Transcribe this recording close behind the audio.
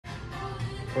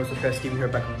What's up guys, Steven here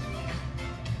back with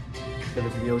another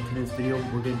video. Today's video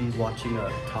we're going to be watching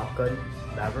Top Gun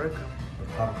Maverick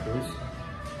with Tom Cruise.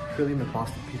 Currently in the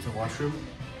Boston Pizza washroom.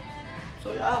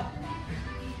 So yeah,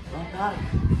 not bad.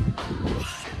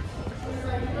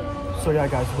 So yeah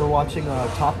guys, we're watching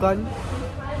Top Gun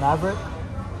Maverick.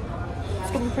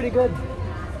 It's going to be pretty good.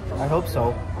 I hope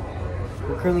so.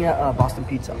 We're currently at Boston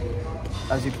Pizza.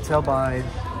 As you can tell by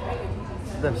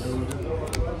this.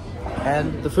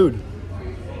 And the food.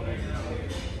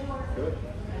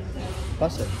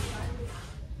 Busted.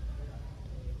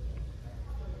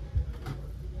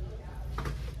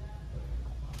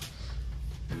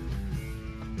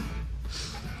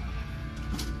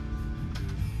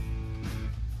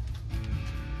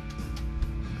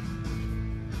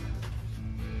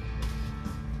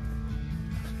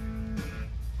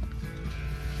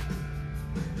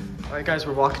 Alright guys,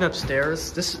 we're walking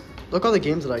upstairs. Look all the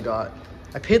games that I got.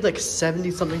 I paid like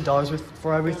 $70 something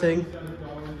for everything,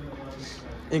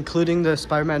 including the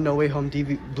Spider-Man No Way Home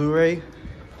DVD Blu-ray.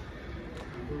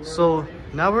 So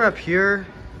now we're up here.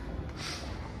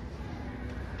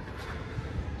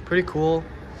 Pretty cool.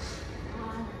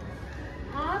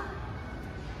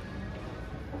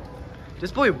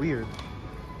 This boy weird.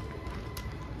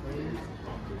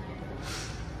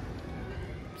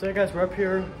 So yeah guys, we're up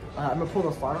here. I'm gonna pull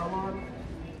the fire alarm.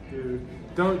 Dude,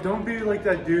 don't be like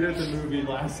that dude at the movie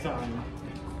last time.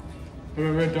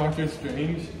 Remember Doctor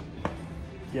Strange?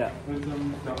 Yeah. When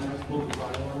some dumbass pulled the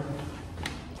fire alarm?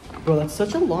 Bro, that's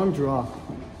such a long draw.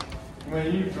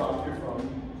 When you dropped your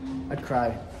phone. I'd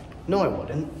cry. No, I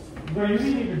wouldn't. Bro, you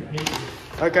didn't even pay it.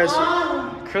 Alright guys, so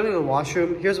currently in the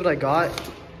washroom. Here's what I got.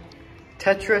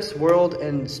 Tetris, World,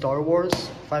 and Star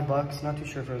Wars. $5. Not too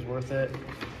sure if it was worth it.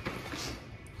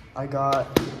 I got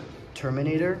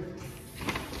Terminator,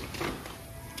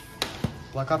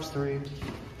 Black Ops 3,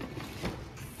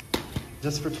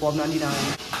 just for $12.99.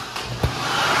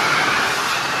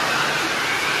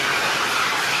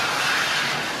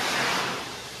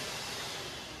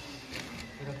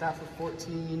 I got that for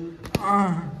 $14.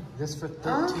 This for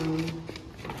 $13.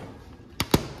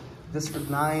 This for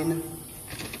 $9.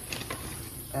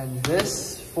 And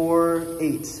this for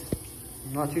 $8.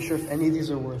 I'm not too sure if any of these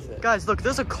are worth it. Guys, look,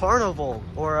 there's a carnival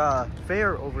or a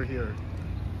fair over here.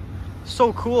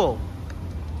 So cool.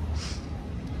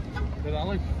 But that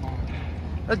looks fun.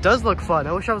 That does look fun.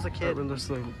 I wish I was a kid. We're in this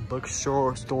little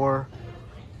bookstore.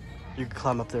 You can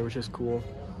climb up there, which is cool.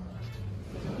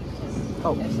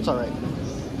 Oh, it's all right.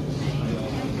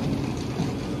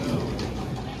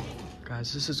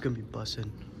 Guys, this is gonna be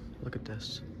bussin'. Look at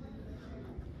this.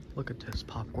 Look at this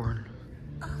popcorn.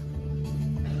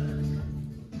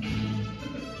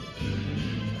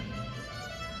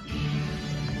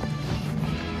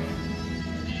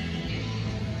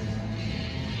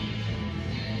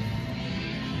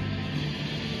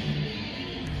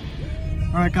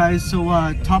 Alright guys, so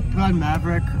Top Gun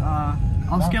Maverick,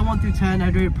 I'll scale 1 through 10,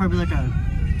 I'd rate it probably like a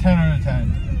 10 out of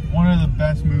 10. One of the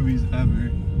best movies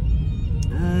ever.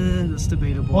 That's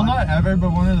debatable. Well, not ever,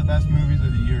 but one of the best movies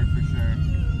of the year for sure.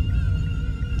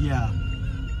 Yeah,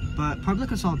 but probably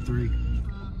like a solid 3.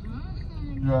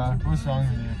 Yeah, what's wrong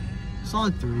with you?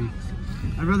 Solid 3.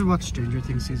 I'd rather watch Stranger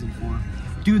Things season 4.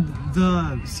 Dude,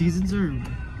 the seasons are,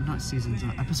 not seasons,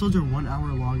 episodes are 1 hour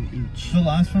long each. The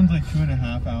last one's like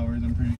 2.5 hours, I'm pretty